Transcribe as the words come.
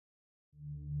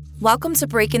Welcome to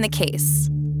Breaking the Case,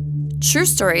 True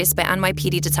Stories by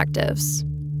NYPD Detectives,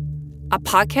 a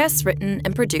podcast written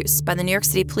and produced by the New York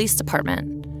City Police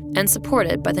Department and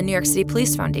supported by the New York City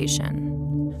Police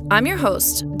Foundation. I'm your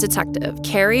host, Detective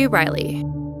Carrie Riley.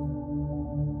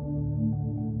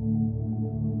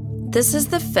 This is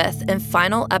the fifth and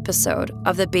final episode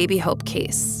of the Baby Hope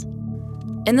case.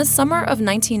 In the summer of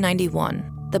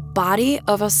 1991, the body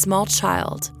of a small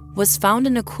child was found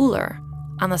in a cooler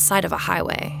on the side of a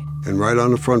highway. And right on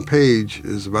the front page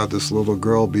is about this little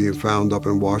girl being found up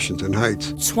in Washington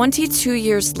Heights. 22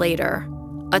 years later,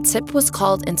 a tip was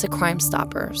called into Crime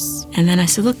Stoppers. And then I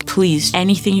said, look, please,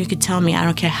 anything you could tell me, I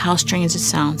don't care how strange it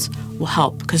sounds, will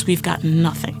help, because we've got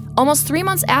nothing. Almost 3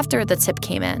 months after the tip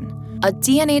came in, a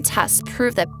DNA test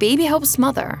proved that Baby Hope's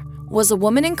mother was a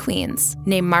woman in Queens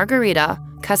named Margarita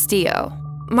Castillo.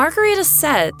 Margarita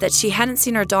said that she hadn't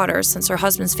seen her daughter since her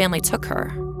husband's family took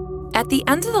her. At the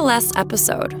end of the last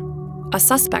episode, a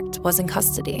suspect was in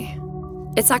custody.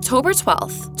 It's October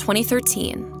 12th,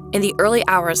 2013, in the early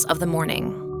hours of the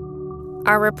morning.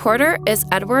 Our reporter is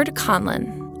Edward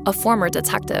Conlon, a former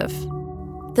detective.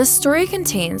 This story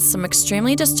contains some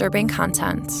extremely disturbing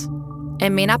content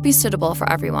and may not be suitable for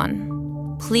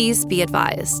everyone. Please be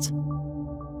advised.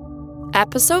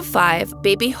 Episode 5,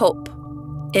 Baby Hope,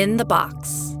 In the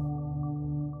Box.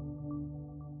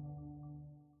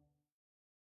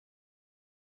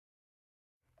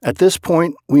 At this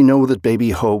point, we know that Baby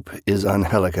Hope is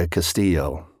Angelica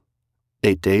Castillo.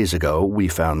 8 days ago, we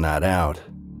found that out.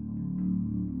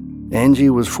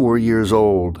 Angie was 4 years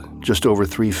old, just over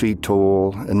 3 feet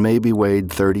tall, and maybe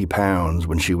weighed 30 pounds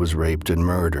when she was raped and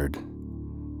murdered.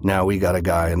 Now we got a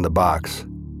guy in the box.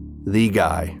 The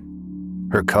guy.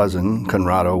 Her cousin,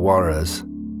 Conrado Juarez.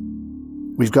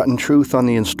 We've gotten truth on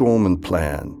the installment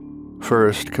plan.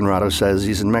 First, Conrado says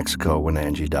he's in Mexico when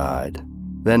Angie died.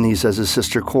 Then he says his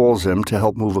sister calls him to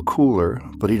help move a cooler,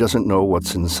 but he doesn't know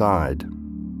what's inside.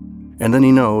 And then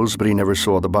he knows, but he never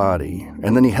saw the body.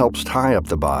 And then he helps tie up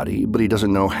the body, but he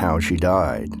doesn't know how she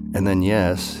died. And then,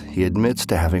 yes, he admits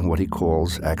to having what he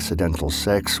calls accidental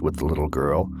sex with the little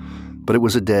girl, but it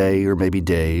was a day or maybe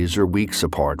days or weeks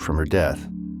apart from her death.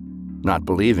 Not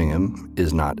believing him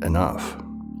is not enough.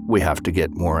 We have to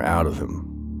get more out of him.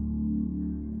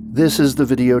 This is the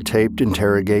videotaped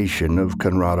interrogation of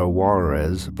Conrado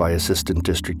Juarez by Assistant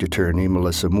District Attorney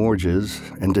Melissa Morges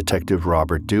and Detective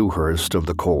Robert Dewhurst of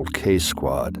the Cold Case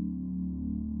Squad.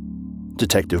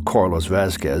 Detective Carlos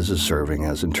Vasquez is serving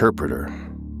as interpreter.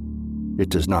 It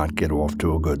does not get off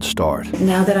to a good start.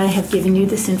 Now that I have given you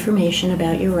this information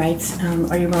about your rights,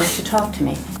 are you willing to talk to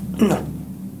me? No.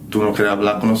 ¿Tú no quieres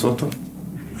hablar con nosotros?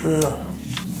 No.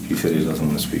 He said he doesn't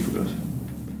want to speak with us.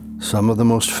 Some of the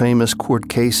most famous court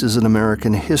cases in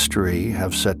American history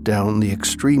have set down the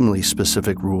extremely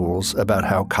specific rules about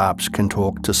how cops can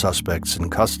talk to suspects in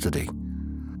custody.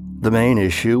 The main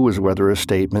issue is whether a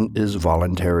statement is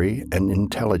voluntary and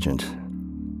intelligent.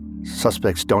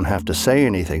 Suspects don't have to say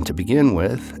anything to begin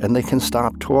with, and they can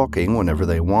stop talking whenever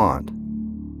they want.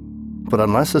 But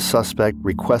unless a suspect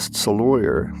requests a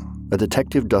lawyer, a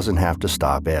detective doesn't have to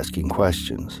stop asking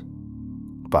questions.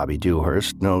 Bobby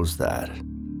Dewhurst knows that.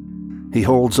 He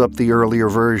holds up the earlier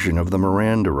version of the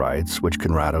Miranda rights, which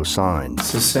Conrado signed.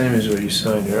 It's the same as what you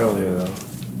signed earlier, though.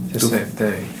 The same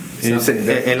thing.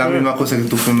 Es la misma cosa que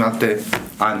tú firmaste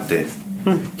antes,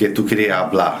 que tú querías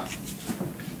hablar.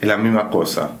 Es la misma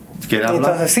cosa. ¿Quieres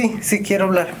hablar? Entonces, sí quiero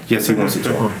hablar. Yes, he wants to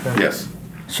talk. Yes.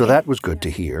 So that was good to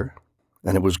hear,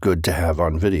 and it was good to have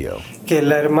on video. Que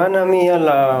la hermana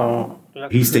mía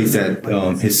He states that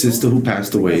his sister who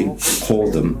passed away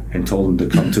called him and told him to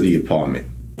come to the apartment.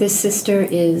 This sister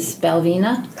is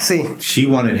Balvina? Sí. She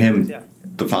wanted him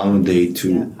the following day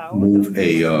to move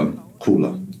a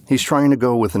cooler. He's trying to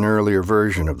go with an earlier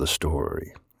version of the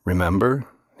story. Remember?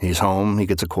 He's home, he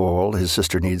gets a call, his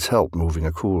sister needs help moving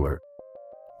a cooler.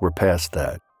 We're past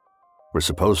that. We're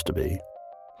supposed to be.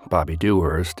 Bobby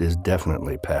Dewhurst is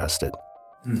definitely past it.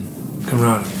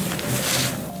 Conrado,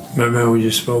 remember how we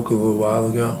just spoke a little while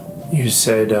ago? You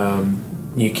said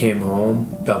you came home,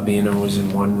 Balbina was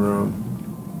in one room,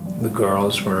 the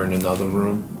girls were in another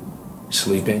room,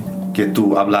 sleeping.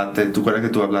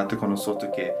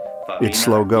 It's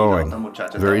slow going.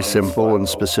 Very simple and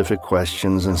specific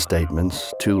questions and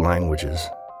statements, 2 languages.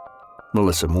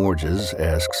 Melissa Morges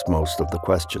asks most of the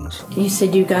questions. You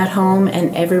said you got home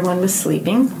and everyone was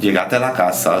sleeping?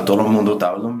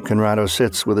 Conrado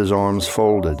sits with his arms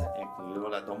folded.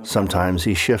 Sometimes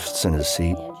he shifts in his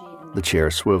seat. The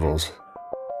chair swivels.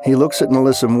 He looks at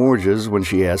Melissa Morges when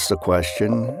she asks a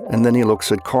question, and then he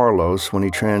looks at Carlos when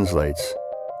he translates.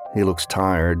 He looks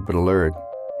tired but alert.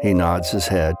 He nods his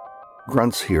head.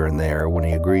 grunts here and there when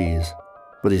he agrees,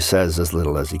 but he says as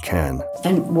little as he can.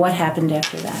 And what happened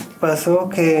after that?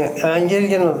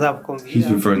 He's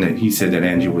referring that he said that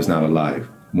Angie was not alive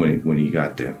when he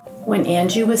got there. When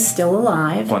Angie was still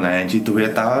alive, Cuando Angie todavía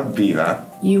estaba viva,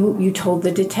 you told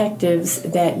the detectives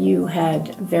that you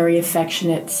had very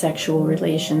affectionate sexual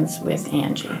relations with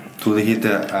Angie. tú dijiste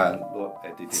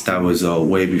that was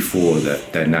way before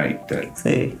that night.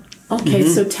 Okay,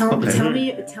 so tell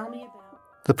me about...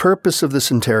 The purpose of this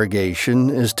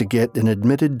interrogation is to get an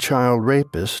admitted child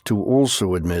rapist to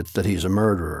also admit that he's a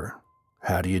murderer.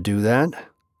 How do you do that?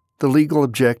 The legal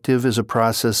objective is a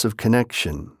process of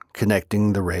connection,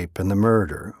 connecting the rape and the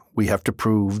murder. We have to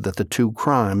prove that the two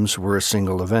crimes were a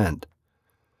single event.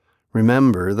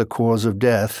 Remember, the cause of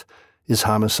death is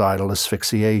homicidal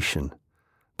asphyxiation.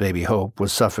 Baby Hope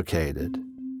was suffocated.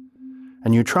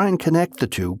 And you try and connect the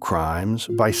two crimes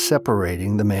by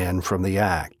separating the man from the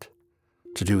act.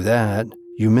 To do that,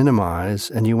 you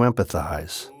minimize and you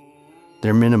empathize.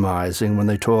 They're minimizing when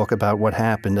they talk about what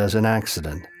happened as an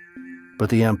accident, but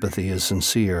the empathy is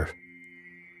sincere.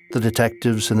 The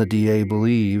detectives and the DA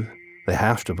believe, they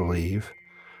have to believe,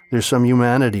 there's some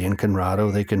humanity in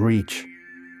Conrado they can reach.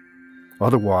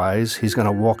 Otherwise, he's going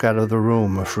to walk out of the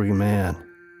room a free man.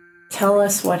 Tell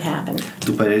us what happened.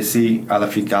 Tú puedes decir a la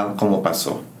fiscal cómo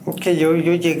pasó.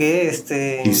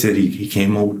 He said he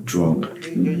came home drunk.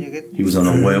 He was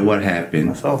unaware what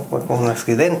happened. And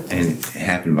it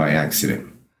happened by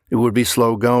accident. It would be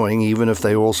slow going even if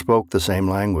they all spoke the same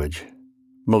language.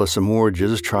 Melissa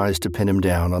Morges tries to pin him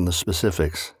down on the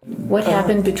specifics. What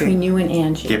happened between you and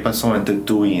Angie? ¿Qué pasó entre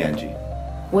tú y Angie?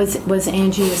 Was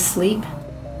Angie asleep?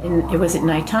 Was it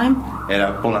nighttime?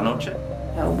 Era por la noche.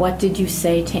 What did you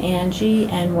say to Angie,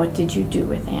 and what did you do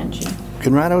with Angie?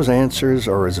 Conrado's answers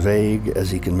are as vague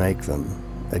as he can make them.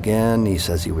 Again, he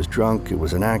says he was drunk, it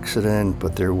was an accident,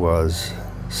 but there was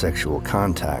sexual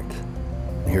contact.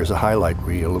 Here's a highlight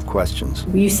reel of questions.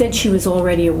 You said she was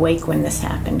already awake when this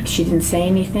happened. She didn't say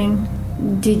anything.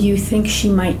 Did you think she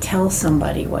might tell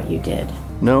somebody what you did?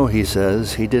 No, he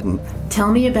says, he didn't.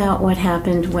 Tell me about what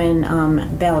happened when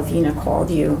Balvina called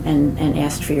you and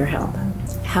asked for your help.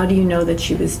 How do you know that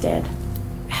she was dead?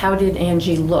 How did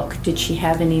Angie look? Did she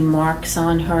have any marks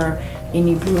on her,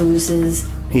 any bruises?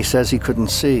 He says he couldn't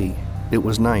see. It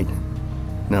was night.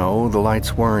 No, the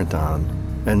lights weren't on.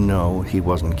 And no, he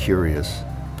wasn't curious.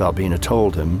 Balbina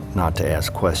told him not to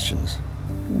ask questions.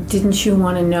 Didn't you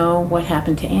want to know what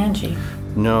happened to Angie?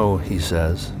 No, he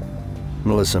says.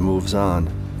 Melissa moves on.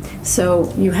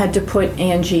 So you had to put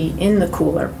Angie in the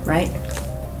cooler, right?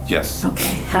 Yes.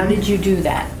 Okay. How did you do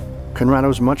that?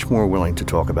 Conrado's much more willing to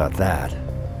talk about that.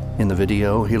 In the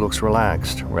video, he looks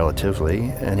relaxed, relatively,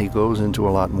 and he goes into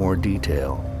a lot more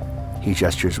detail. He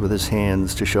gestures with his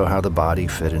hands to show how the body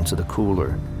fit into the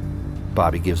cooler.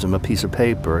 Bobby gives him a piece of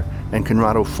paper, and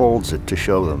Conrado folds it to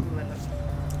show them.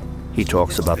 He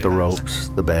talks about the ropes,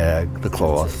 the bag, the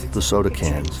cloth, the soda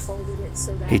cans.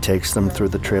 He takes them through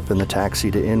the trip in the taxi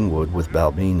to Inwood with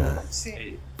Balbina.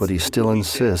 But he still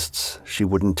insists she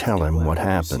wouldn't tell him what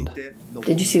happened.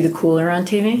 Did you see the cooler on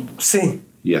TV? Sí.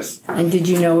 Yes. And did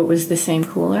you know it was the same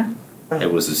cooler?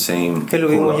 It was the same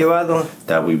cooler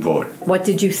that we brought. What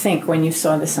did you think when you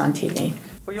saw this on TV?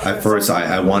 At first,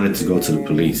 I wanted to go to the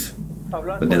police,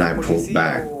 but then I pulled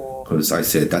back because I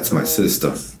said, that's my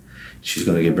sister. She's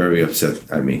going to get very upset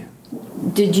at me.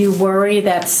 Did you worry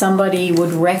that somebody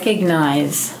would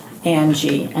recognize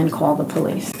Angie and call the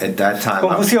police? At that time,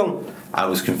 I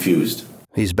was confused.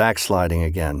 He's backsliding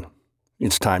again.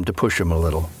 It's time to push him a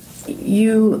little.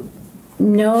 You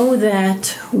know that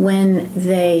when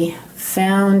they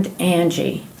found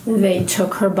Angie, they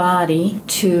took her body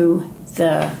to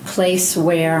the place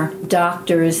where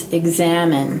doctors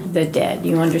examine the dead.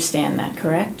 You understand that,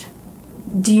 correct?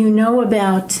 Do you know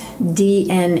about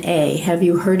DNA? Have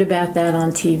you heard about that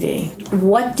on TV?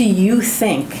 What do you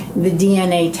think the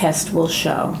DNA test will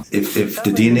show? If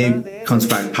the DNA comes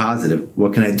back positive,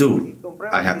 what can I do?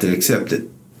 I have to accept it.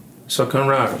 So,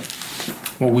 Conrado,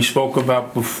 what we spoke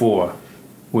about before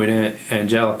with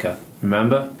Angelica,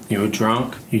 remember? You were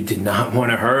drunk. You did not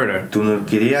want to hurt her. Tú no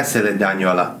querías hacerle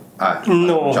daño a la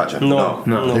muchacha.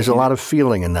 No. There's a lot of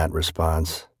feeling in that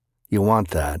response. You want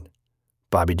that.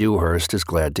 Bobby Dewhurst is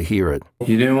glad to hear it.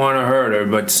 You didn't want to hurt her,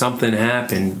 but something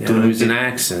happened. It was an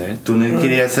accident. Tú no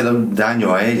querías hacerle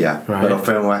daño a ella, Right. pero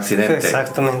fue un accidente.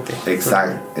 Exactamente.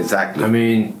 Exactly. I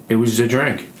mean, it was a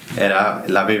drink. Era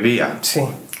la bebía. Sí.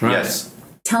 Right. Yes.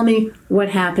 Tell me what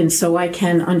happened so I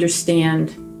can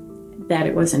understand that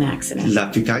it was an accident.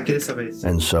 La fiscal quiere saber.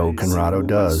 And so Conrado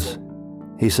does.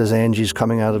 He says Angie's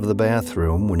coming out of the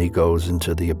bathroom when he goes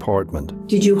into the apartment.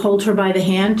 Did you hold her by the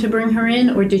hand to bring her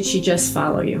in, or did she just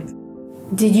follow you?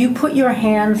 Did you put your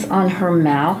hands on her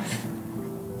mouth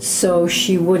so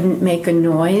she wouldn't make a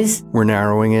noise? We're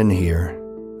narrowing in here.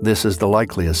 This is the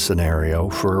likeliest scenario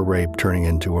for a rape turning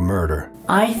into a murder.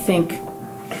 I think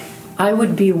I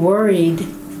would be worried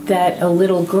that a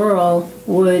little girl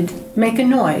would make a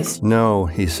noise. No,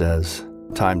 he says.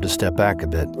 Time to step back a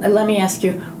bit. Let me ask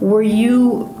you, were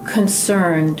you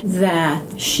concerned that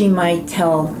she might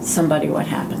tell somebody what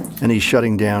happened? And he's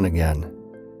shutting down again.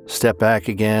 Step back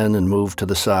again and move to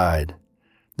the side.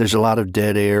 There's a lot of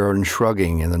dead air and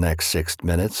shrugging in the next 6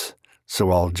 minutes,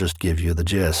 so I'll just give you the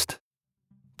gist.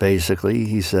 Basically,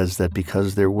 he says that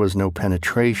because there was no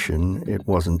penetration, it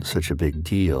wasn't such a big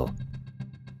deal.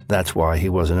 That's why he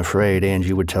wasn't afraid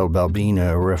Angie would tell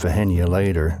Balbina or Efigenia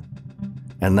later.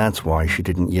 And that's why she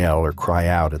didn't yell or cry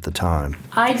out at the time.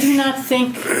 I do not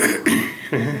think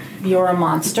you're a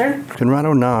monster.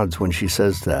 Conrado nods when she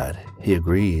says that. He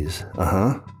agrees,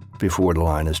 before the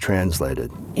line is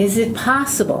translated. Is it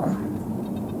possible,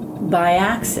 by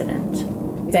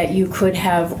accident, that you could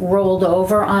have rolled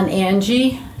over on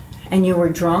Angie and you were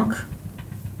drunk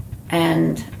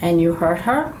and you hurt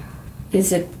her?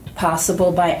 Is it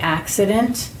possible by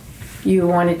accident you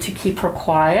wanted to keep her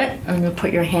quiet and you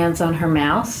put your hands on her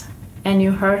mouth and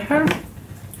you hurt her?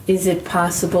 Is it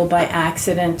possible by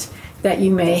accident that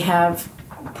you may have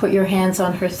put your hands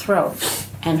on her throat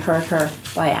and hurt her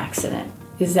by accident?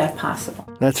 Is that possible?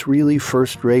 That's really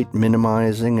first-rate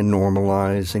minimizing and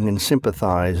normalizing and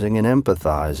sympathizing and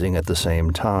empathizing at the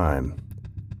same time.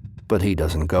 But he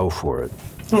doesn't go for it.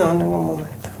 No,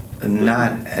 moment.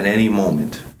 Not at any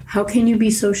moment. How can you be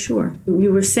so sure?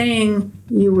 You were saying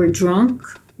you were drunk.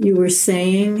 You were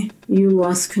saying you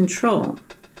lost control.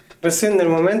 Recién del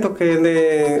momento que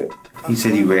le... He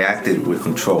said he reacted with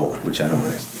control, which I don't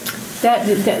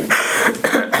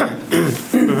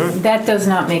That does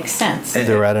not make sense.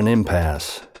 They're at an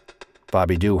impasse.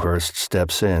 Bobby Dewhurst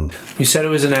steps in. You said it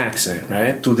was an accident,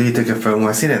 right? Tú dijiste que fue un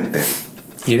accidente.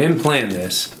 You didn't plan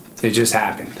this. It just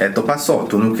happened. Esto pasó.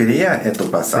 Tú no querías esto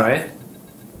pasar. Right?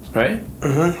 Right?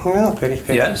 No,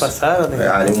 Yes.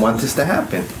 I didn't want this to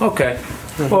happen. Okay.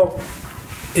 Well,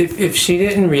 if she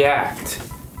didn't react,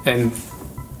 and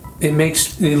it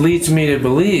leads me to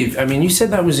believe, I mean, you said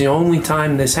that was the only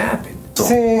time this happened.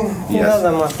 Sí, Yes.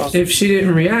 nada más. If she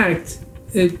didn't react,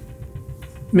 it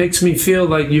makes me feel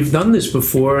like you've done this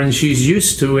before and she's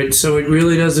used to it, so it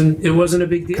wasn't a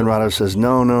big deal. Conrado says,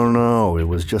 no, it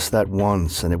was just that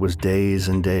once, and it was days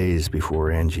and days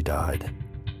before Angie died.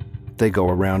 They go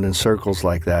around in circles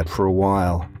like that for a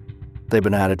while. They've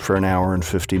been at it for an hour and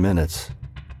 50 minutes.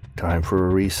 Time for a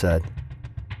reset.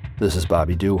 This is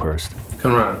Bobby Dewhurst.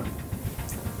 Conrado,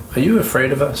 are you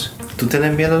afraid of us? ¿Tú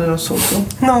tienes miedo de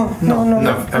nosotros? No.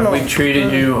 Have we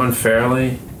treated you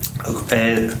unfairly?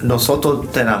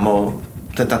 Nosotros te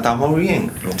tratamos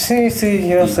bien. Sí,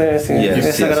 yo sé, sí. Yes,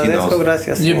 Les agradezco,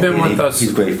 gracias. You've been with us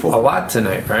He's grateful. a lot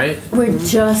tonight, right? We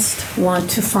just want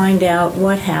to find out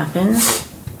what happened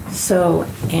so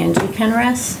Angie can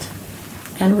rest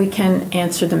and we can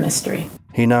answer the mystery.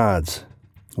 He nods.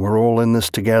 We're all in this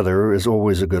together is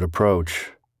always a good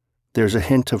approach. There's a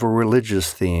hint of a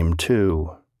religious theme,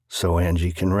 too, so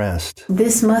Angie can rest.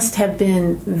 This must have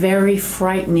been very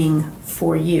frightening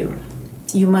for you.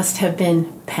 You must have been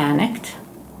panicked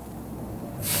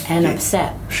and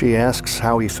upset. She asks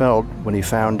how he felt when he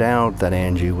found out that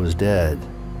Angie was dead.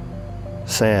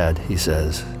 Sad, he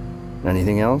says.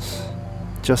 Anything else?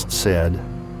 Just sad.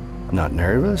 Not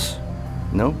nervous?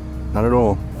 Nope, not at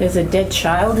all. There's a dead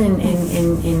child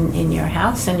in your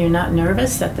house and you're not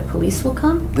nervous that the police will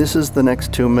come? This is the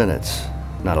next 2 minutes.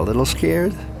 Not a little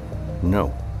scared?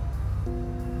 No.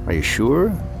 Are you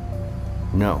sure?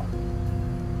 No.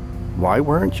 Why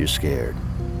weren't you scared?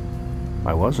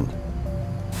 I wasn't.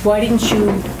 Why didn't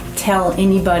you tell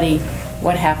anybody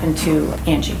what happened to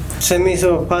Angie? Se me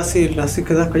hizo fácil así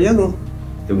quedar callado.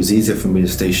 It was easier for me to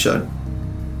stay shut.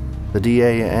 The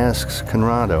DA asks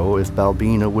Conrado if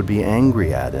Balbina would be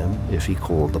angry at him if he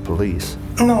called the police.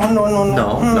 No.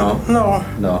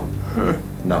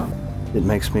 It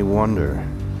makes me wonder,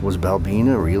 was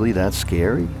Balbina really that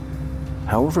scary?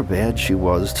 However bad she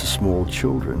was to small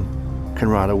children,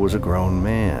 Conrado was a grown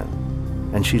man,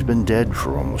 and she's been dead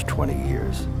for almost 20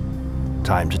 years.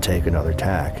 Time to take another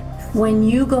tack. When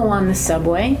you go on the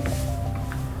subway,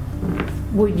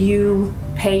 would you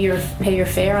pay your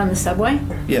fare on the subway?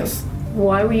 Yes.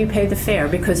 Why will you pay the fare?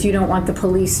 Because you don't want the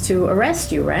police to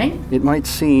arrest you, right? It might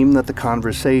seem that the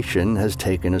conversation has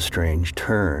taken a strange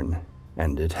turn,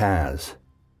 and it has.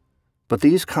 But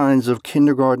these kinds of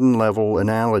kindergarten-level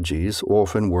analogies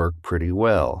often work pretty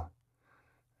well.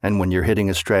 And when you're hitting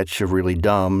a stretch of really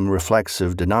dumb,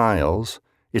 reflexive denials,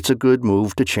 it's a good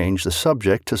move to change the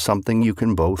subject to something you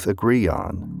can both agree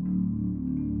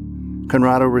on.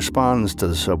 Conrado responds to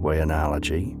the subway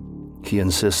analogy. He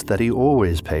insists that he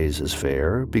always pays his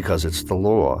fare because it's the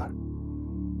law.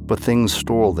 But things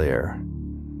stall there.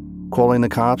 Calling the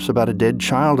cops about a dead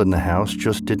child in the house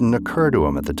just didn't occur to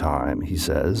him at the time, he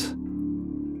says.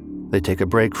 They take a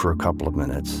break for a couple of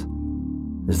minutes.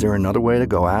 Is there another way to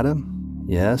go at him?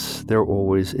 Yes, there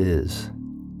always is.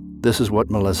 This is what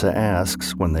Melissa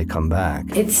asks when they come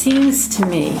back. It seems to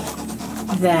me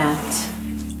that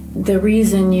the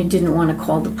reason you didn't want to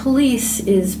call the police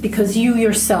is because you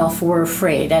yourself were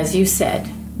afraid, as you said.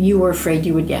 You were afraid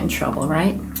you would get in trouble,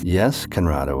 right? Yes,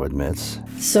 Conrado admits.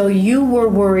 So you were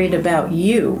worried about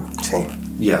you. Sí.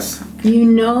 Yes. You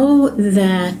know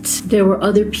that there were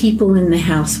other people in the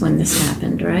house when this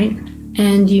happened, right?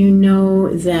 And you know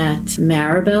that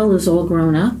Maribel is all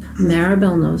grown up.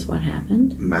 Maribel knows what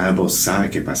happened. Maribel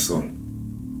sabe qué pasó.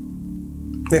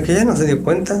 De que ella no se dio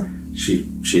cuenta. She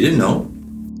didn't know.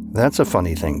 That's a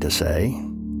funny thing to say.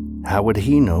 How would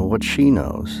he know what she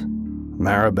knows?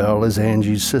 Maribel is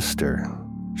Angie's sister.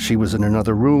 She was in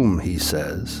another room, he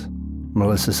says.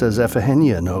 Melissa says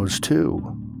Efigenia knows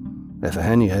too.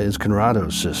 Efigenia is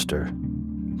Conrado's sister.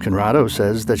 Conrado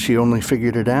says that she only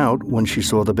figured it out when she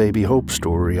saw the Baby Hope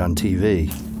story on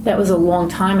TV. That was a long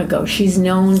time ago. She's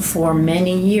known for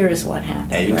many years what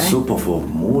happened, Ella right? supo por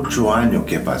mucho año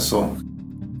qué pasó.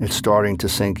 It's starting to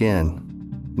sink in.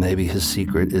 Maybe his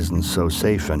secret isn't so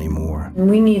safe anymore.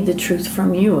 We need the truth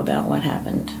from you about what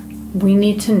happened. We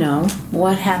need to know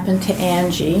what happened to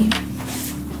Angie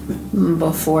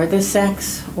before the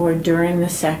sex or during the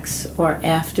sex or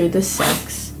after the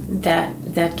sex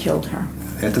that killed her.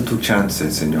 Esta es tu chance,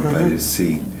 señor, para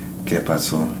decir qué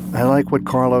pasó. I like what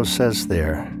Carlos says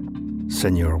there,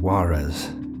 Senor Juarez.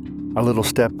 A little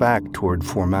step back toward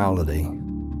formality.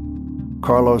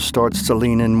 Carlos starts to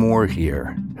lean in more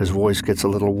here. His voice gets a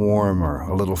little warmer,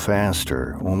 a little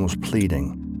faster, almost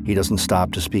pleading. He doesn't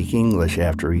stop to speak English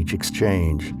after each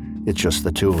exchange. It's just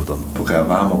the two of them. Porque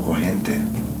hablábamos con gente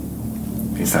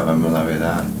y sabemos la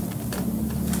verdad.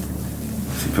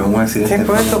 Si fue un accidente. Sí,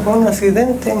 pues esto fue un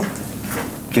accidente.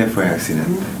 ¿Qué fue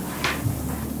accidente?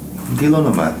 Dilo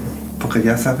nomás, porque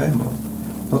ya sabemos.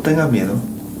 No tengas miedo.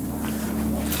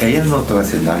 Ella no te va a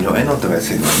hacer daño, él no te va a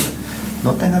hacer daño.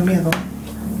 No tengas miedo.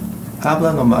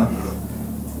 Habla nomás.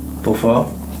 Por favor.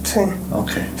 Sí.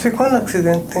 Okay. Sí, fue un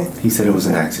accidente. He said it was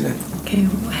an accident. Okay.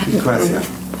 Gracias.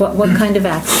 What kind of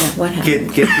accident? What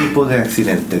happened? ¿Qué tipo de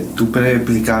accidente? ¿Tú puedes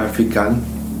explicar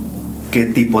qué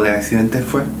tipo de accidente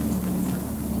fue?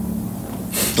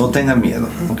 No tengas miedo,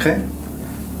 ¿ok?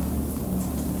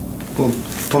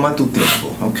 Toma tu tiempo,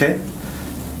 ¿ok?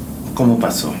 ¿Cómo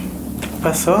pasó?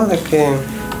 Pasó de que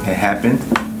It happened.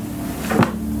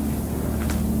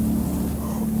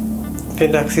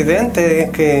 el accidente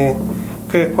que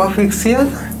fue asfixiada.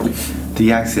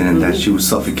 The accident that she was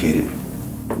suffocated.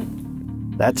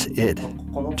 That's it.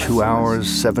 2 hours,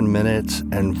 7 minutes,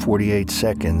 and 48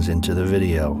 seconds into the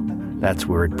video. That's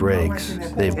where it breaks.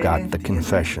 They've got the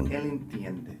confession.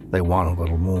 They want a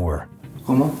little more.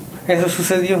 ¿Cómo? Eso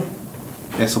sucedió.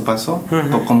 ¿Eso pasó?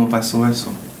 ¿Cómo pasó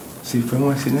eso? Si fue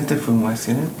un accidente, fue un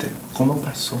accidente. ¿Cómo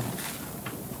pasó?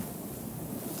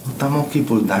 No estamos aquí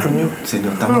por daño,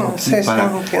 Señor. Estamos aquí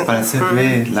para hacer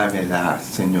ver la verdad,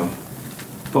 Señor.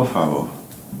 Por favor.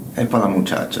 Es para la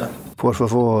muchacha. Por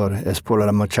favor, es por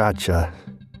la muchacha.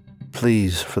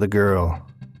 Please, for the girl.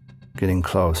 Getting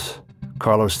close.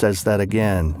 Carlos says that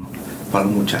again. Para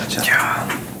la muchacha.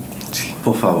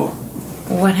 Por favor.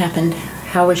 What happened?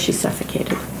 How was she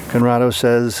suffocated? Conrado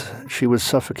says she was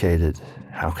suffocated.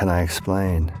 How can I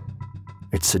explain?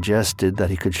 It's suggested that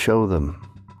he could show them.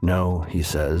 No, he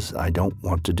says, I don't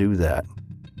want to do that.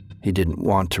 He didn't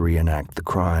want to reenact the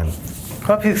crime.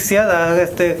 Fue asfixiada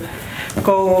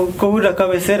con una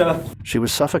cabecera. She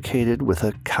was suffocated with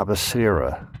a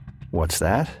cabecera. What's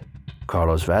that?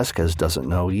 Carlos Vasquez doesn't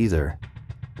know either.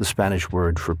 The Spanish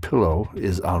word for pillow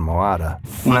is almohada.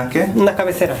 ¿Una qué? Una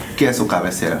cabecera. ¿Qué es su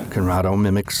cabecera? Conrado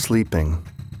mimics sleeping.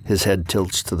 His head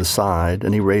tilts to the side,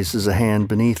 and he raises a hand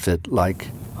beneath it like...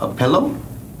 A pillow?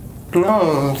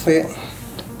 No, sí.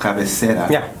 Cabecera.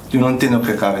 Yeah. Yo no entiendo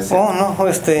qué cabecera. Oh, no,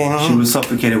 She was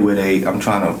suffocated with I'm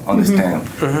trying to understand.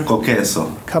 ¿Con qué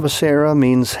eso? Cabecera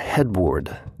means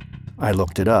headboard. I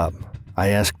looked it up. I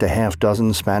asked a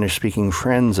half-dozen Spanish-speaking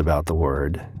friends about the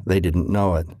word. They didn't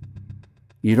know it.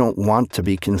 You don't want to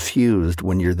be confused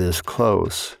when you're this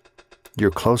close.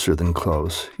 You're closer than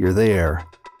close. You're there.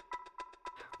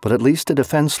 But at least a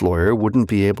defense lawyer wouldn't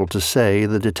be able to say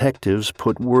the detectives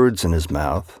put words in his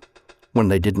mouth when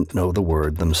they didn't know the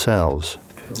word themselves.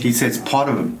 He says part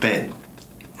of a bed.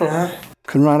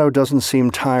 Conrado doesn't seem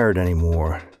tired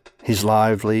anymore. He's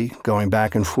lively, going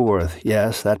back and forth.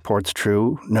 Yes, that part's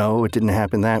true. No, it didn't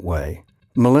happen that way.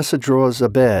 Melissa draws a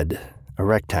bed, a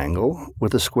rectangle,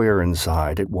 with a square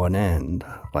inside at one end,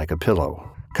 like a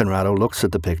pillow. Conrado looks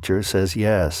at the picture, says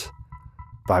yes.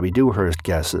 Bobby Dewhurst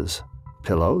guesses.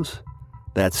 Pillows?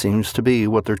 That seems to be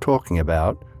what they're talking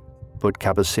about. But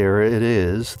cabecera it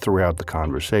is throughout the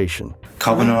conversation.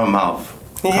 Covering her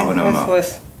mouth. Covering her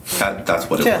mouth. That's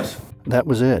what it was. That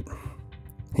was it.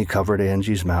 He covered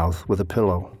Angie's mouth with a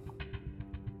pillow.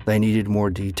 They needed more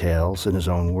details in his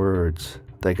own words.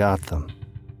 They got them.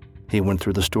 He went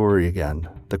through the story again.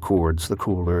 The cords, the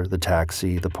cooler, the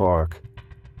taxi, the park.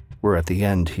 We're at the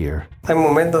end here. Hay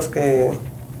momentos que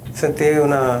sentí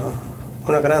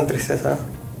una gran tristeza.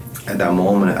 At that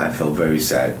moment, I felt very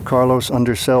sad. Carlos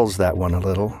undersells that one a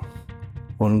little.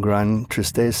 Un gran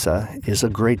tristeza is a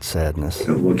great sadness.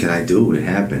 What can I do? It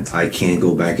happened. I can't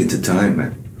go back into time,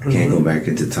 man. I can't go back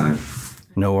into time.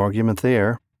 No argument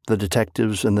there. The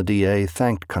detectives and the DA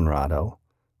thanked Conrado,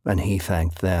 and he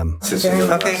thanked them.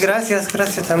 Okay, gracias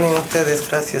también a ustedes,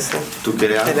 gracias. ¿Tú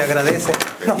quieres algo? Se le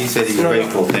agradece. No, He said he's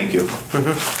grateful. Thank you.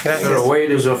 Gracias. The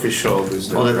weight is off his shoulders.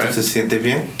 Though, right? ¿Se siente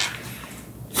bien?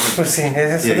 Pues sí,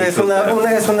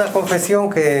 es una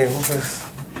confesión que... Pues,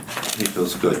 He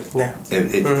feels good. Yeah.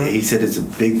 He said it's a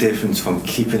big difference from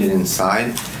keeping it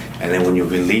inside, and then when you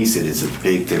release it, it's a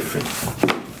big difference.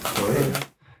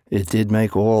 It did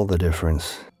make all the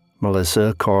difference.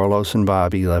 Melissa, Carlos, and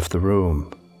Bobby left the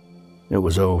room. It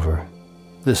was over.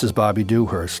 This is Bobby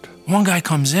Dewhurst. One guy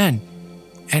comes in,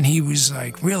 and he was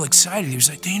like real excited. He was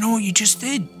like, "Do you know what you just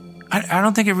did?" I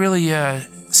don't think it really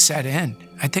set in.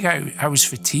 I think I was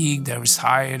fatigued. I was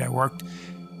tired. I worked,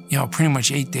 pretty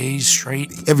much 8 days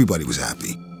straight. Everybody was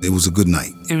happy. It was a good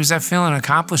night. It was that feeling of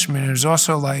accomplishment. It was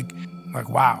also like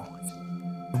wow.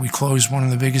 We closed one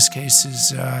of the biggest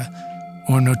cases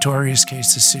or notorious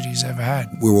case the city's ever had.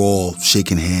 We were all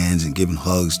shaking hands and giving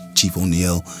hugs. Chief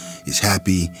O'Neill is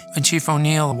happy. And Chief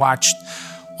O'Neill watched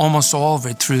almost all of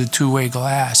it through the two-way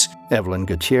glass. Evelyn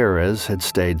Gutierrez had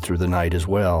stayed through the night as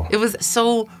well. It was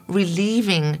so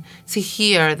relieving to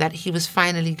hear that he was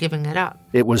finally giving it up.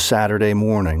 It was Saturday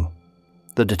morning.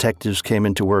 The detectives came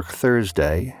into work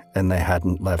Thursday, and they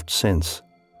hadn't left since.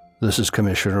 This is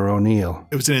Commissioner O'Neill.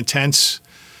 It was an intense,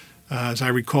 as I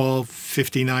recall,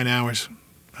 59 hours,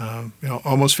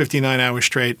 almost 59 hours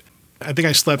straight. I think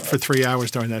I slept for 3 hours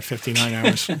during that 59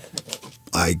 hours.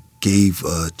 I gave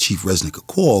Chief Resnick a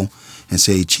call and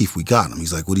say, Chief, we got him.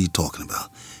 He's like, what are you talking about?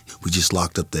 We just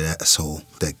locked up that asshole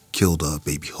that killed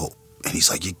Baby Hope. And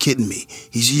he's like, you're kidding me.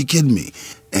 He said, you're kidding me.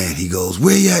 And he goes,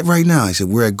 where you at right now? I said,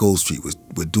 we're at Gold Street.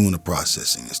 We're doing the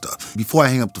processing and stuff. Before I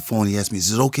hang up the phone, he asked me,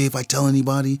 is it okay if I tell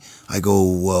anybody? I go,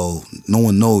 well, no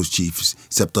one knows, Chief,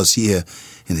 except us here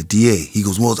and the DA. He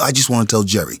goes, well, I just want to tell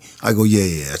Jerry. I go,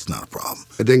 yeah, that's not a problem.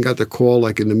 I then got the call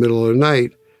in the middle of the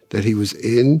night that he was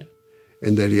in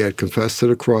and that he had confessed to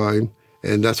the crime.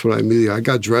 And that's when I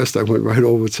got dressed. I went right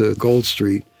over to Gold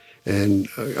Street. And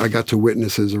I got to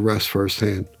witness his arrest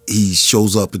firsthand. He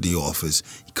shows up at the office.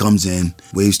 He comes in,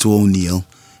 waves to O'Neill,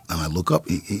 and I look up.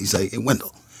 He's like, hey,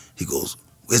 Wendell. He goes,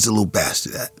 where's the little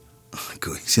bastard at? I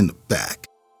go, he's in the back.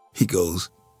 He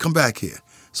goes, come back here.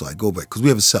 So I go back, because we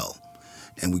have a cell.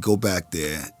 And we go back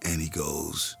there, and he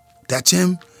goes, that's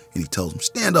him? And he tells him,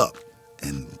 stand up.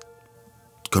 And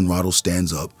Conrado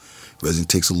stands up. Resident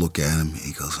takes a look at him. And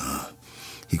he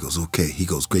goes, okay. He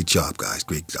goes, great job, guys,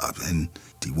 great job. And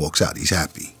he walks out. He's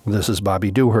happy. This is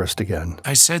Bobby Dewhurst again.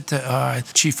 I said to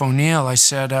Chief O'Neill, I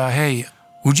said, hey,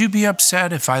 would you be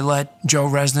upset if I let Joe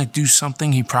Resnick do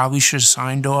something he probably should have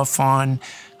signed off on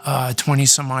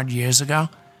 20-some-odd years ago?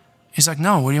 He's like,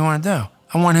 no, what do you want to do?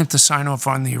 I want him to sign off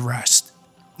on the arrest.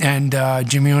 And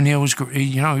Jimmy O'Neill was,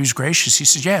 he was gracious. He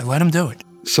said, yeah, let him do it.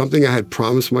 Something I had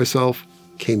promised myself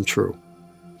came true.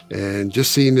 And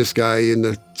just seeing this guy in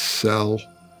the cell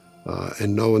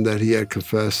and knowing that he had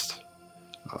confessed,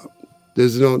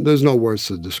 there's no words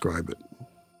to describe it.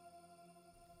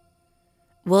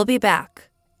 We'll be back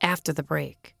after the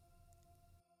break.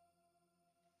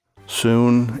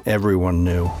 Soon, everyone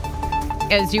knew.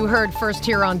 As you heard first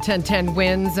here on 1010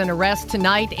 Wins, an arrest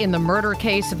tonight in the murder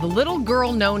case of the little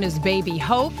girl known as Baby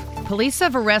Hope. Police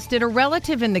have arrested a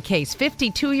relative in the case,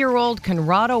 52-year-old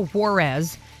Conrado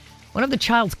Juarez, one of the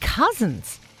child's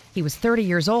cousins. He was 30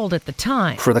 years old at the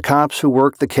time. For the cops who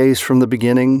worked the case from the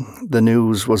beginning, the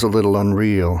news was a little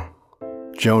unreal.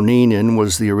 Joe Neenan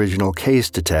was the original case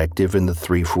detective in the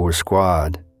 3-4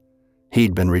 squad.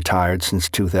 He'd been retired since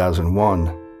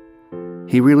 2001.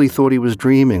 He really thought he was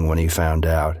dreaming when he found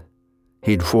out.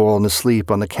 He'd fallen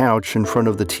asleep on the couch in front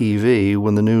of the TV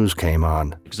when the news came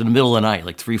on. It was in the middle of the night,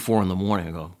 like 3, 4 in the morning.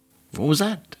 I go, what was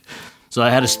that? So I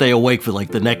had to stay awake for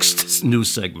like the next news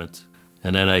segment.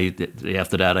 And then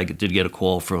after that, I did get a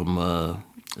call from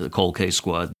the cold case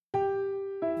squad.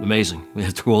 Amazing,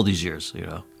 through all these years, you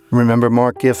know. Remember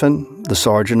Mark Giffen, the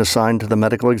sergeant assigned to the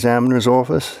medical examiner's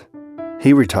office?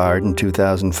 He retired in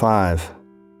 2005.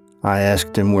 I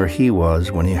asked him where he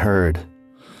was when he heard.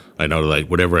 I know that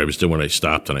whatever I was doing, I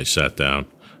stopped and I sat down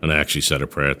and I actually said a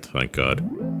prayer. Thank God,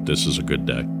 this is a good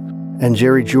day. And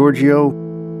Jerry Giorgio,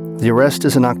 the arrest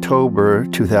is in October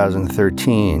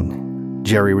 2013.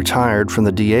 Jerry retired from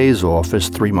the DA's office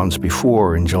 3 months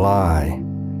before in July.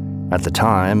 At the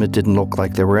time, it didn't look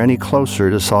like they were any closer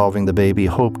to solving the Baby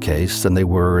Hope case than they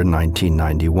were in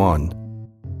 1991.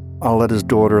 I'll let his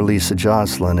daughter Lisa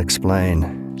Jocelyn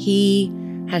explain. He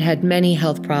had many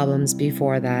health problems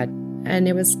before that, and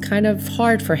it was kind of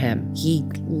hard for him. He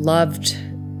loved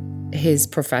his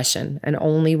profession and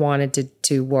only wanted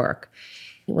to work.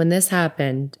 When this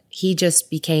happened, he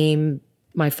just became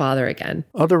my father again.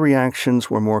 Other reactions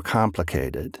were more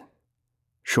complicated.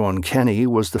 Sean Kenny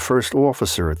was the first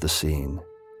officer at the scene.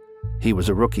 He was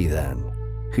a rookie then.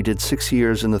 He did 6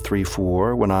 years in the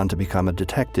 3-4, went on to become a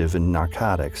detective in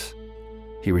narcotics.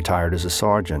 He retired as a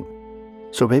sergeant.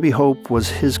 So Baby Hope was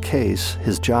his case,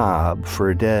 his job for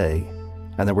a day.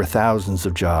 And there were thousands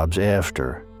of jobs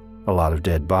after. A lot of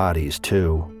dead bodies,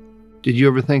 too. Did you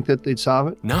ever think that they'd solve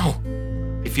it? No.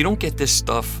 If you don't get this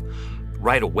stuff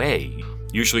right away,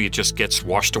 usually it just gets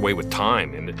washed away with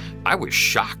time. And I was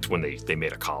shocked when they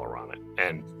made a collar on it.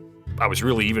 And I was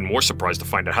really even more surprised to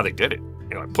find out how they did it.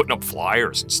 You know, putting up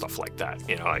flyers and stuff like that.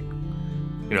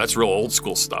 That's real old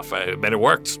school stuff. But it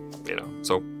worked,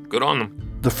 so good on them.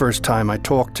 The first time I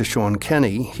talked to Sean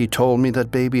Kenny, he told me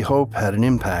that Baby Hope had an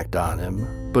impact on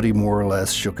him, but he more or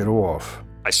less shook it off.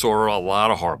 I saw a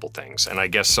lot of horrible things, and I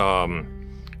guess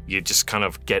you just kind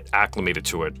of get acclimated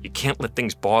to it. You can't let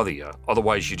things bother you,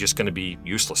 otherwise you're just going to be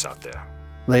useless out there.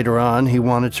 Later on, he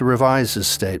wanted to revise his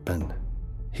statement.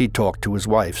 He'd talked to his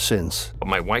wife since. But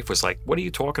my wife was like, what are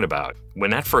you talking about?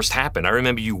 When that first happened, I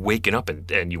remember you waking up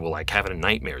and you were like having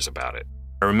nightmares about it.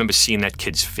 I remember seeing that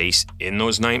kid's face in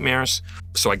those nightmares.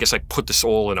 So I guess I put this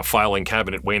all in a filing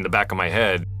cabinet way in the back of my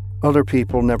head. Other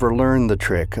people never learned the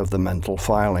trick of the mental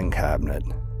filing cabinet.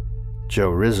 Joe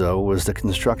Rizzo was the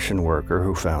construction worker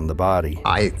who found the body.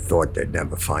 I thought they'd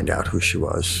never find out who she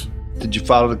was. Did you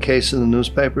follow the case in the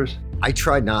newspapers? I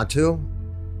tried not to.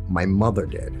 My mother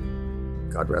did.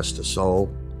 God rest her soul.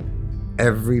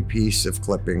 Every piece of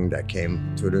clipping that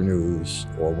came to the news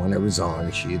or when it was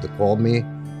on, she either called me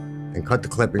and cut the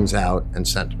clippings out and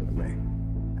sent them to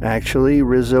me. Actually,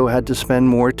 Rizzo had to spend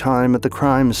more time at the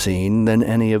crime scene than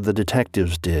any of the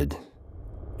detectives did.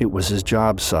 It was his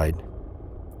job site.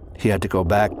 He had to go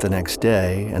back the next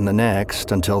day and the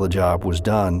next until the job was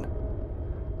done.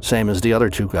 Same as the other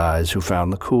two guys who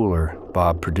found the cooler,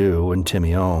 Bob Perdue and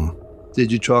Timmy Ohm. Did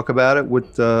you talk about it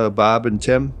with Bob and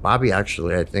Tim? Bobby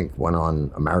actually, I think, went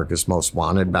on America's Most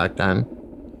Wanted back then.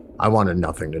 I wanted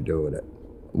nothing to do with it.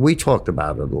 We talked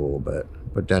about it a little bit,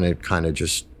 but then it kind of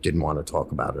just didn't want to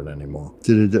talk about it anymore.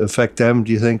 Did it affect them,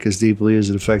 do you think, as deeply as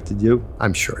it affected you?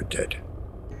 I'm sure it did.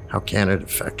 How can it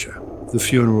affect you? The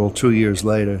funeral 2 years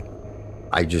later.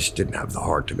 I just didn't have the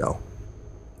heart to go.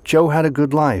 Joe had a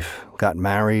good life, got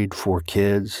married, 4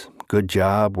 kids, good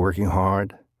job, working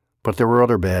hard. But there were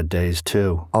other bad days,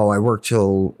 too. Oh, I worked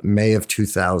till May of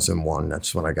 2001.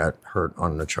 That's when I got hurt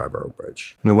on the Triborough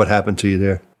Bridge. And what happened to you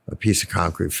there? A piece of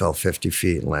concrete fell 50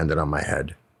 feet and landed on my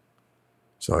head.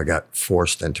 So I got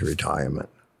forced into retirement.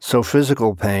 So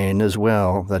physical pain as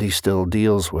well that he still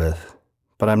deals with.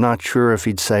 But I'm not sure if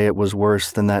he'd say it was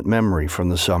worse than that memory from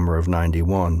the summer of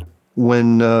 '91.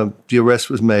 When the arrest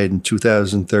was made in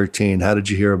 2013, how did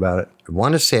you hear about it? I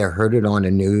want to say I heard it on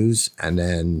the news, and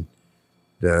then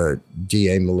the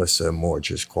DA, Melissa Moore,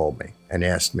 just called me and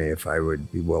asked me if I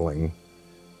would be willing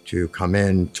to come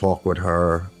in, talk with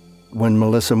her. When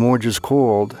Melissa Moore just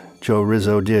called, Joe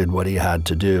Rizzo did what he had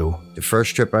to do. The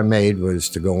first trip I made was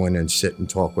to go in and sit and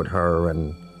talk with her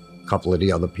and a couple of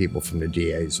the other people from the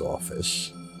DA's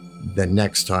office. The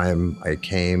next time I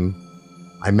came,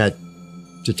 I met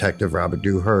Detective Robert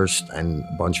Dewhurst and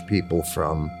a bunch of people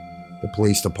from the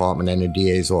police department and the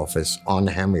DA's office on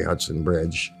the Henry Hudson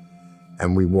Bridge,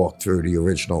 and we walked through the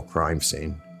original crime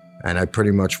scene. And I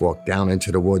pretty much walked down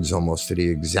into the woods almost to the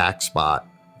exact spot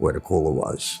where the cooler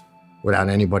was, without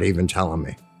anybody even telling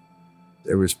me.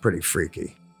 It was pretty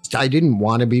freaky. I didn't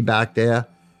want to be back there,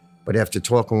 But after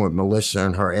talking with Melissa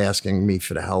and her asking me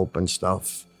for the help and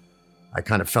stuff, I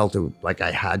kind of felt like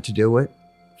I had to do it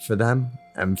for them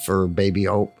and for Baby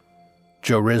Hope.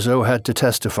 Joe Rizzo had to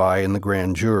testify in the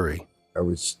grand jury. I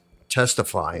was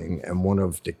testifying, and one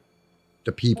of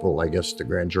the people, I guess the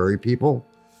grand jury people,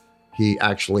 he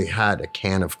actually had a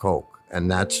can of Coke, and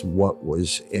that's what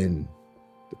was in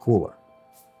the cooler.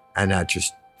 And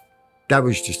that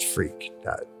was just a freak.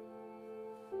 That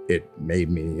it made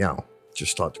me,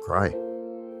 just start to cry.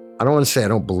 I don't want to say I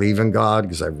don't believe in God,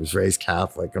 because I was raised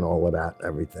Catholic and all of that,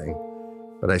 everything.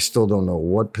 But I still don't know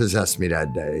what possessed me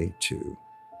that day to,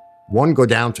 one, go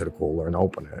down to the cooler and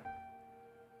open it.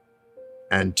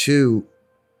 And two,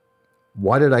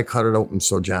 why did I cut it open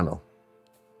so gentle?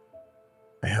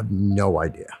 I have no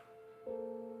idea.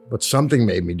 But something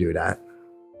made me do that.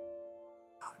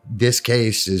 This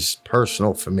case is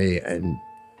personal for me, and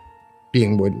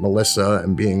being with Melissa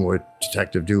and being with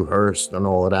Detective Dewhurst and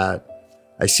all of that,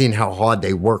 I seen how hard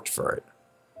they worked for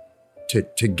it,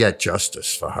 to get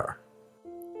justice for her.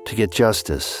 To get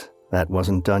justice, that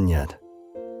wasn't done yet.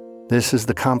 This is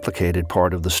the complicated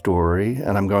part of the story,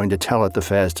 and I'm going to tell it the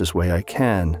fastest way I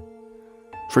can.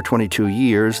 For 22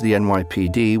 years, the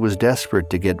NYPD was desperate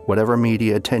to get whatever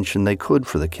media attention they could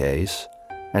for the case,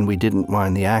 and we didn't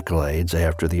mind the accolades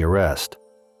after the arrest.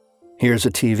 Here's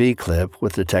a TV clip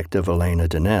with Detective Elena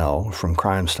Donnell from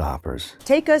Crime Stoppers.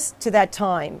 Take us to that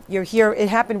time. You're here, it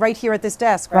happened right here at this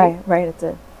desk, right? Right, it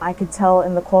did. I could tell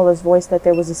in the caller's voice that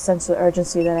there was a sense of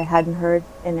urgency that I hadn't heard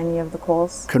in any of the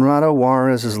calls. Conrado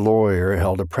Juarez's lawyer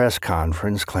held a press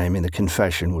conference claiming the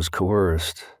confession was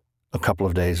coerced. A couple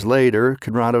of days later,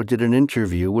 Conrado did an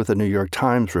interview with a New York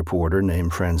Times reporter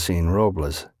named Francine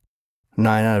Robles.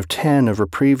 9 out of 10 of her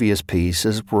previous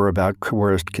pieces were about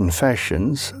coerced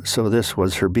confessions, so this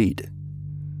was her beat.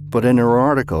 But in her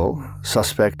article,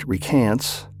 Suspect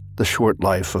Recants, The Short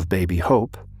Life of Baby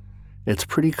Hope, it's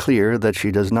pretty clear that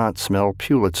she does not smell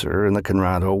Pulitzer in the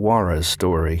Conrado Juarez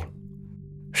story.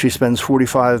 She spends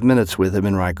 45 minutes with him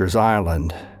in Rikers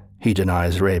Island. He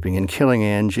denies raping and killing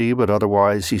Angie, but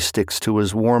otherwise he sticks to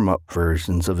his warm-up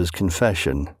versions of his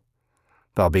confession.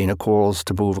 Balbina calls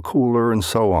to move a cooler and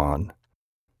so on.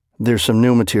 There's some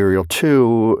new material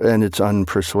too, and it's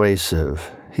unpersuasive.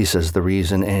 He says the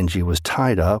reason Angie was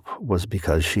tied up was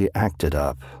because she acted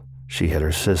up. She hit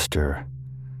her sister.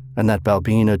 And that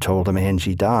Balbina told him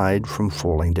Angie died from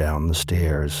falling down the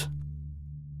stairs.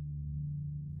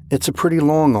 It's a pretty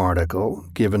long article,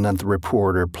 given that the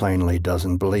reporter plainly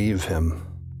doesn't believe him.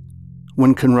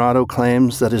 When Conrado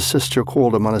claims that his sister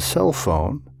called him on a cell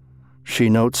phone, she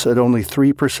notes that only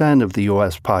 3% of the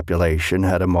U.S. population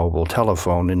had a mobile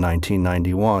telephone in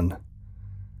 1991.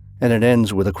 And it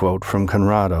ends with a quote from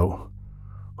Conrado,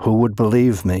 "Who would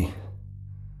believe me?"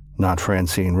 Not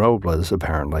Francine Robles,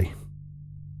 apparently.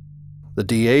 The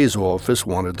DA's office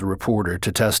wanted the reporter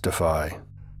to testify.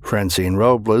 Francine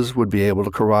Robles would be able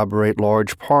to corroborate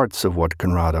large parts of what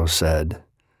Conrado said,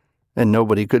 and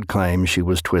nobody could claim she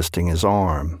was twisting his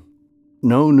arm.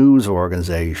 No news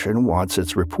organization wants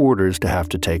its reporters to have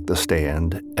to take the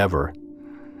stand, ever.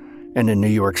 And in New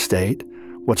York State,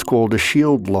 what's called a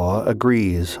shield law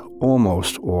agrees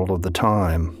almost all of the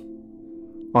time.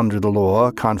 Under the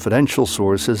law, confidential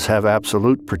sources have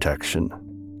absolute protection.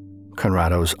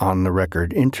 Conrado's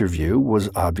on-the-record interview was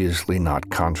obviously not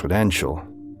confidential.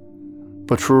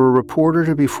 But for a reporter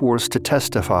to be forced to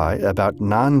testify about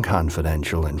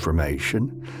non-confidential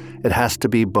information, it has to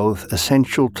be both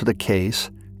essential to the case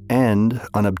and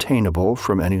unobtainable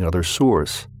from any other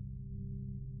source.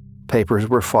 Papers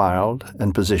were filed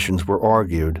and positions were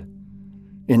argued.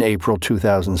 In April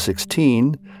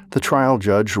 2016, the trial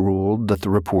judge ruled that the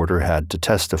reporter had to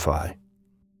testify.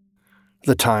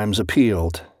 The Times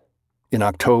appealed. In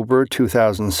October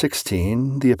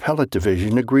 2016, the appellate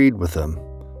division agreed with them.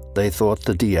 They thought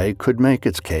the DA could make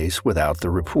its case without the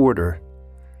reporter.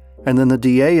 And then the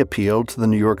DA appealed to the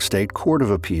New York State Court of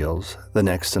Appeals, the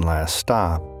next and last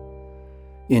stop.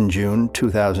 In June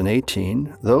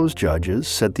 2018, those judges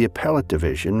said the appellate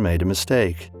division made a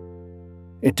mistake.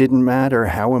 It didn't matter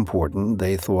how important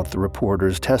they thought the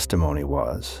reporter's testimony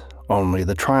was. Only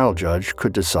the trial judge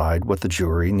could decide what the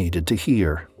jury needed to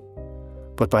hear.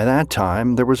 But by that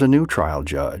time, there was a new trial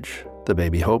judge. The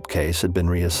Baby Hope case had been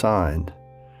reassigned.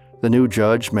 The new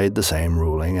judge made the same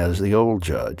ruling as the old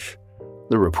judge.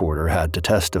 The reporter had to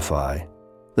testify.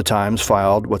 The Times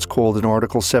filed what's called an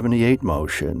Article 78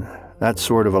 motion. That's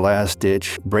sort of a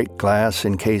last-ditch,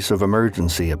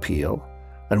 break-glass-in-case-of-emergency appeal.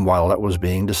 And while that was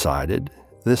being decided,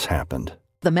 this happened.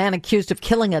 The man accused of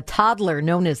killing a toddler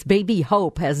known as Baby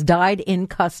Hope has died in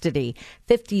custody.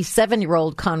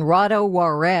 57-year-old Conrado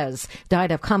Juarez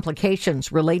died of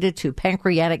complications related to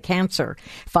pancreatic cancer.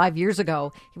 5 years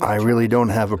ago... I really don't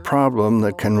have a problem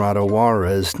that Conrado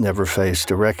Juarez never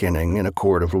faced a reckoning in a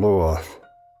court of law.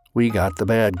 We got the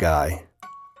bad guy.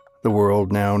 The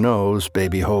world now knows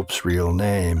Baby Hope's real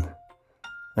name.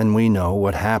 And we know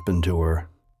what happened to her.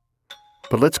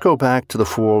 But let's go back to the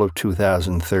fall of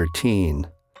 2013.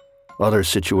 Other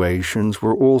situations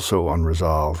were also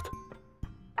unresolved.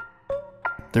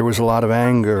 There was a lot of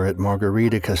anger at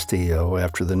Margarita Castillo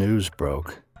after the news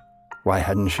broke. Why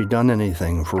hadn't she done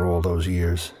anything for all those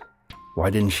years? Why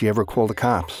didn't she ever call the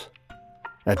cops?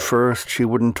 At first, she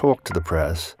wouldn't talk to the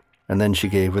press, and then she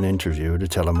gave an interview to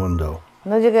Telemundo.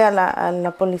 No llegué a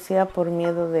la policía por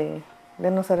miedo de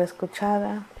no ser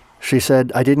escuchada. She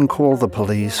said, I didn't call the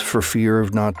police for fear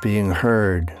of not being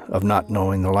heard, of not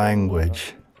knowing the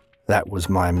language. That was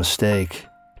my mistake.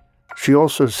 She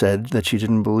also said that she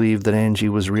didn't believe that Angie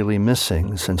was really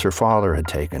missing since her father had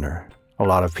taken her. A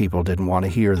lot of people didn't want to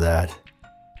hear that.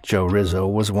 Joe Rizzo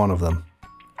was one of them.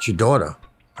 It's your daughter.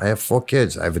 I have 4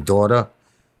 kids. I have a daughter,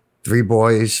 3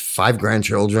 boys, 5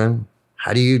 grandchildren.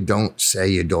 How do you don't say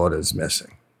your daughter's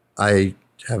missing? I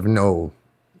have no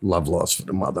love lost for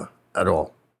the mother at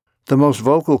all. The most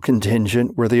vocal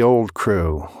contingent were the old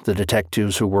crew, the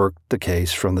detectives who worked the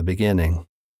case from the beginning.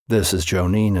 This is Joe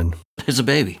Neenan. It's a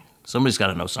baby. Somebody's got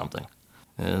to know something.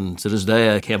 And to this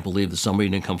day, I can't believe that somebody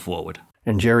didn't come forward.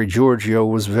 And Jerry Giorgio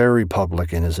was very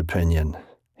public in his opinion.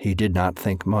 He did not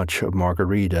think much of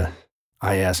Margarita.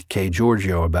 I asked Kay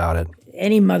Giorgio about it.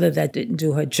 Any mother that didn't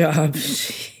do her job,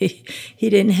 he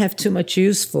didn't have too much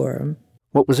use for him.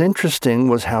 What was interesting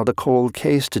was how the cold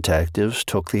case detectives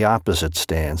took the opposite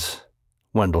stance.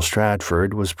 Wendell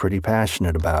Stratford was pretty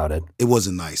passionate about it. It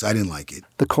wasn't nice. I didn't like it.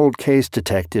 The cold case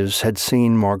detectives had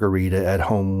seen Margarita at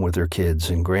home with her kids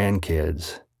and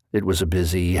grandkids. It was a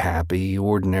busy, happy,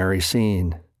 ordinary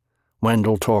scene.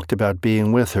 Wendell talked about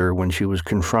being with her when she was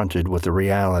confronted with the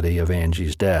reality of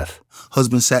Angie's death.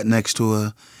 Husband sat next to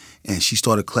her, and she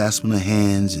started clasping her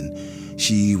hands, and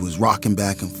she was rocking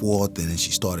back and forth, and then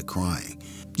she started crying.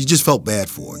 You just felt bad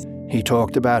for her. He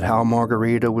talked about how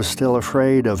Margarita was still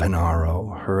afraid of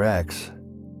Genaro, her ex.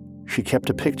 She kept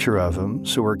a picture of him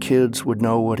so her kids would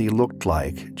know what he looked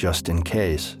like, just in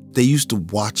case. They used to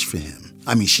watch for him.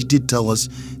 I mean, she did tell us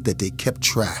that they kept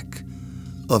track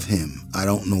of him. I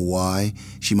don't know why.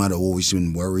 She might have always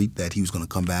been worried that he was going to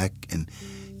come back and,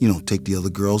 take the other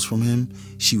girls from him.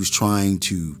 She was trying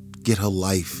to get her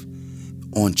life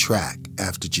on track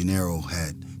after Genaro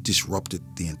had disrupted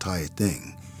the entire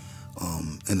thing.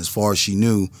 And as far as she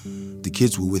knew, the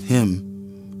kids were with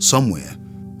him somewhere.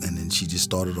 And then she just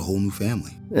started a whole new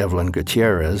family. Evelyn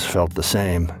Gutierrez felt the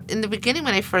same. In the beginning,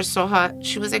 when I first saw her,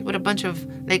 she was with a bunch of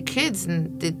kids,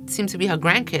 and it seemed to be her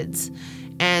grandkids.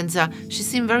 And she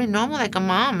seemed very normal, like a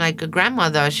mom, like a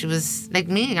grandmother. She was like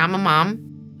me. I'm a mom.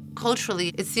 Culturally,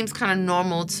 it seems kind of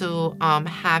normal to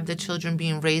have the children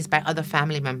being raised by other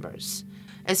family members,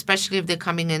 especially if they're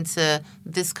coming into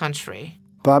this country.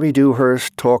 Bobby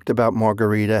Dewhurst talked about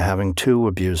Margarita having 2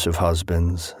 abusive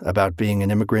husbands, about being an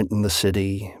immigrant in the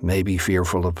city, maybe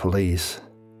fearful of police.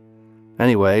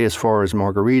 Anyway, as far as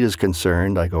Margarita's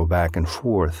concerned, I go back and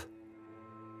forth.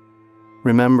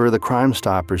 Remember, the Crime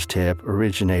Stoppers tip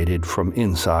originated from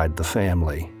inside the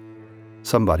family.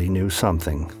 Somebody knew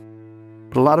something.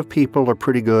 But a lot of people are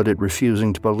pretty good at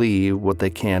refusing to believe what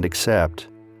they can't accept.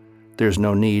 There's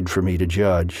no need for me to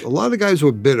judge. A lot of guys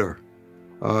were bitter.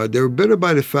 They were bitter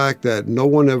by the fact that no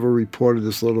one ever reported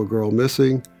this little girl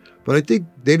missing, but I think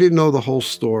they didn't know the whole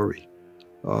story.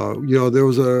 There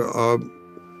was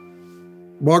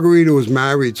Margarita was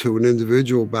married to an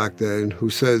individual back then who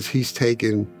says he's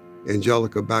taken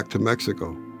Angelica back to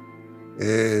Mexico.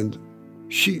 And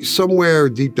she, somewhere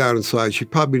deep down inside, she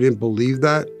probably didn't believe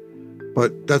that,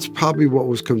 but that's probably what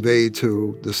was conveyed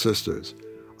to the sisters.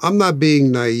 I'm not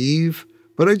being naive,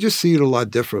 but I just see it a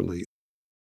lot differently.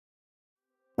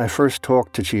 I first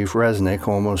talked to Chief Resnick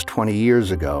almost 20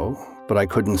 years ago, but I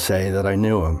couldn't say that I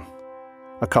knew him.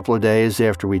 A couple of days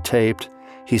after we taped,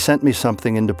 he sent me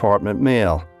something in department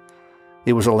mail.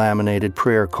 It was a laminated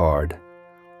prayer card.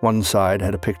 One side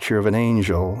had a picture of an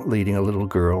angel leading a little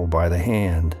girl by the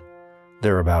hand.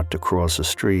 They're about to cross a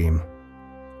stream.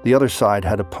 The other side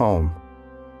had a poem.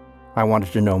 I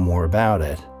wanted to know more about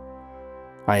it.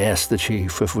 I asked the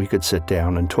chief if we could sit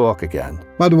down and talk again.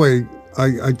 By the way,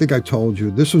 I think I told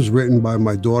you, this was written by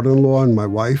my daughter-in-law and my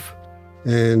wife,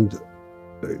 and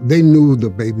they knew the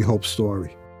Baby Hope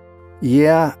story.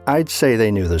 Yeah, I'd say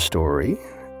they knew the story.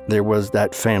 There was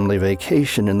that family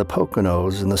vacation in the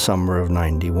Poconos in the summer of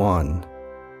 '91.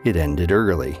 It ended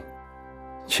early.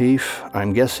 Chief,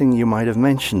 I'm guessing you might have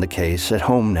mentioned the case at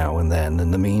home now and then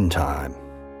in the meantime.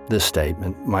 This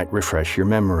statement might refresh your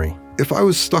memory. If I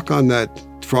was stuck on that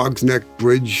Frog's Neck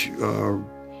Bridge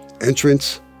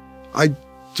entrance, I'd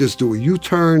just do a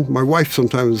U-turn. My wife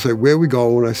sometimes would say, "Where are we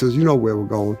going?" I says, "You know where we're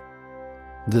going."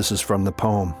 This is from the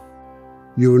poem.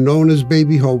 You were known as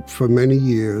Baby Hope for many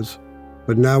years,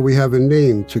 but now we have a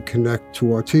name to connect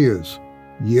to our tears.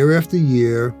 Year after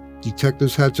year,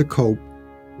 detectives had to cope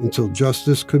until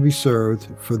justice could be served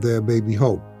for their baby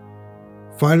Hope.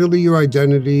 Finally, your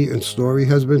identity and story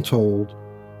has been told.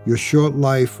 Your short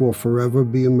life will forever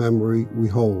be a memory we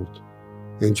hold.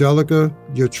 Angelica,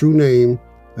 your true name,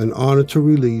 an honor to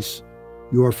release.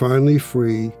 You are finally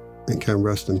free and can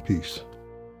rest in peace.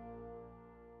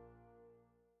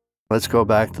 Let's go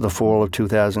back to the fall of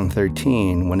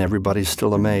 2013 when everybody's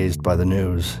still amazed by the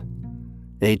news.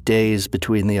 8 days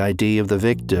between the ID of the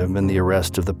victim and the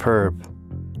arrest of the perp.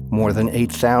 More than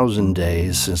 8,000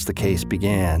 days since the case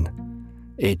began.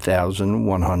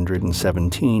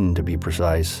 8,117 to be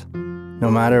precise. No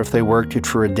matter if they worked it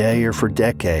for a day or for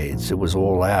decades, it was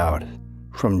all out.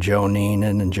 From Joe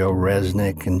Neenan and Joe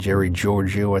Resnick and Jerry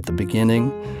Giorgio at the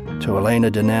beginning, to Elena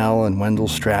Donnell and Wendell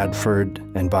Stratford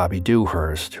and Bobby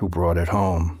Dewhurst, who brought it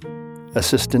home.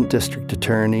 Assistant District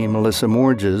Attorney Melissa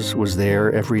Morges was there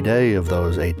every day of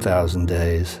those 8,000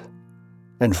 days.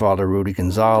 And Father Rudy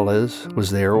Gonzalez was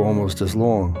there almost as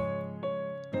long.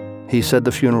 He said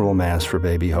the funeral mass for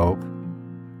Baby Hope.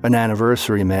 An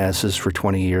anniversary mass is for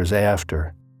 20 years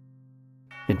after.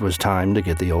 It was time to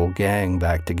get the old gang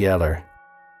back together.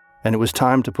 And it was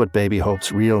time to put Baby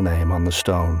Hope's real name on the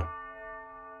stone.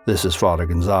 This is Father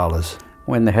Gonzalez.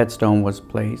 When the headstone was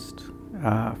placed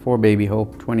for Baby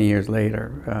Hope 20 years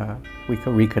later, we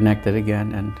reconnected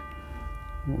again, and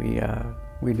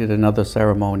we did another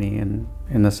ceremony in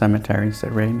the cemetery in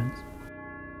St. Raymond's.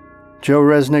 Joe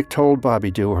Resnick told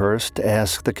Bobby Dewhurst to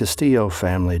ask the Castillo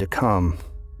family to come.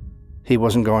 He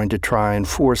wasn't going to try and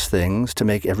force things to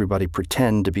make everybody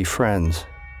pretend to be friends.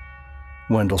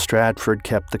 Wendell Stratford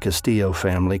kept the Castillo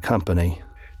family company.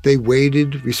 They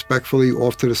waited respectfully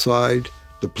off to the side.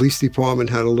 The police department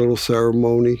had a little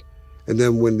ceremony. And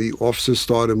then when the officers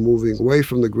started moving away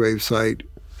from the gravesite,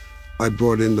 I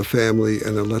brought in the family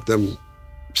and I let them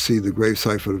see the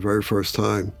gravesite for the very first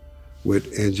time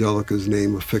with Angelica's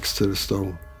name affixed to the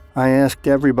stone. I asked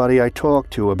everybody I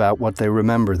talked to about what they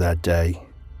remember that day.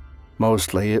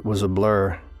 Mostly it was a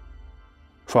blur.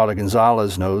 Father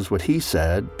Gonzalez knows what he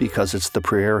said because it's the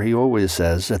prayer he always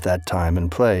says at that time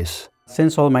and place.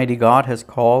 Since Almighty God has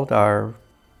called our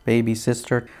baby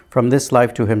sister from this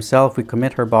life to himself, we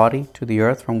commit her body to the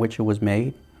earth from which it was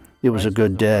made. It was a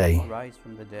good day.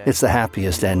 It's the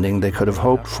happiest ending they could have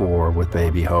hoped for with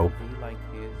Baby Hope.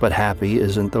 But happy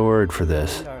isn't the word for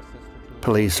this.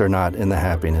 Police are not in the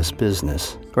happiness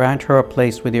business. Grant her a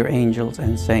place with your angels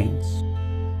and saints.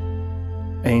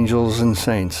 Angels and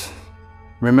saints.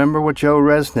 Remember what Joe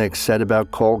Resnick said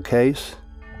about cold case?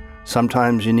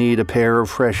 Sometimes you need a pair of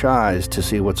fresh eyes to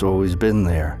see what's always been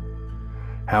there.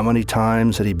 How many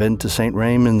times had he been to St.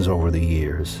 Raymond's over the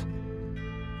years?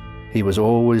 He was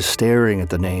always staring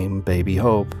at the name Baby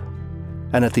Hope,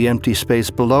 and at the empty space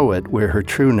below it where her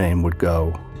true name would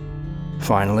go.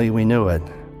 Finally, we knew it.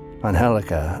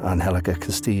 Angelica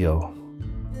Castillo.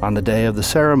 On the day of the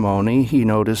ceremony, he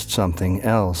noticed something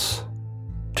else.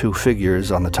 2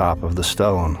 figures on the top of the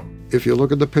stone. If you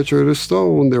look at the picture of the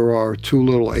stone, there are 2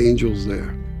 little angels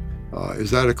there.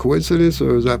 Is that a coincidence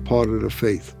or is that part of the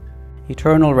faith?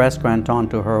 Eternal rest grant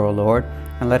unto her, O Lord,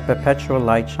 and let perpetual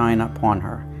light shine upon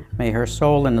her. May her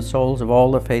soul and the souls of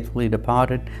all the faithfully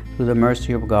departed, through the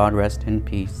mercy of God, rest in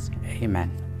peace. Amen.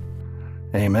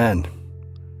 Amen.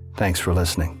 Thanks for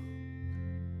listening.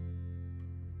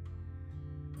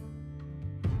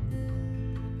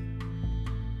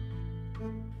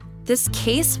 This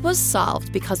case was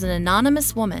solved because an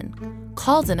anonymous woman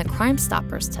called in a Crime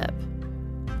Stoppers tip.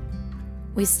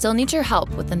 We still need your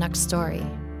help with the next story.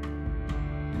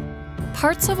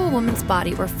 Parts of a woman's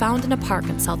body were found in a park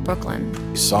in South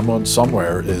Brooklyn. Someone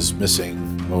somewhere is missing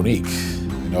Monique.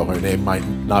 You know, her name might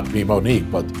not be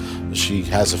Monique, but she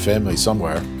has a family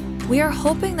somewhere. We are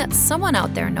hoping that someone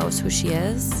out there knows who she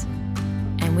is,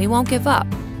 and we won't give up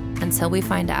until we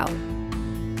find out.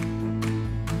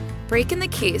 Breaking the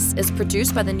Case is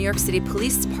produced by the New York City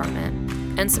Police Department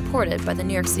and supported by the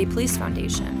New York City Police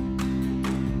Foundation.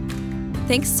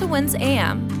 Thanks to WINS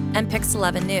AM and Pix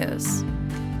 11 News.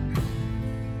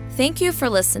 Thank you for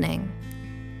listening.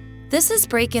 This is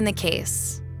Breaking the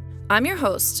Case. I'm your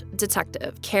host,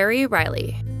 Detective Carrie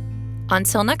Riley.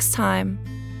 Until next time,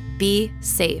 be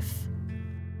safe.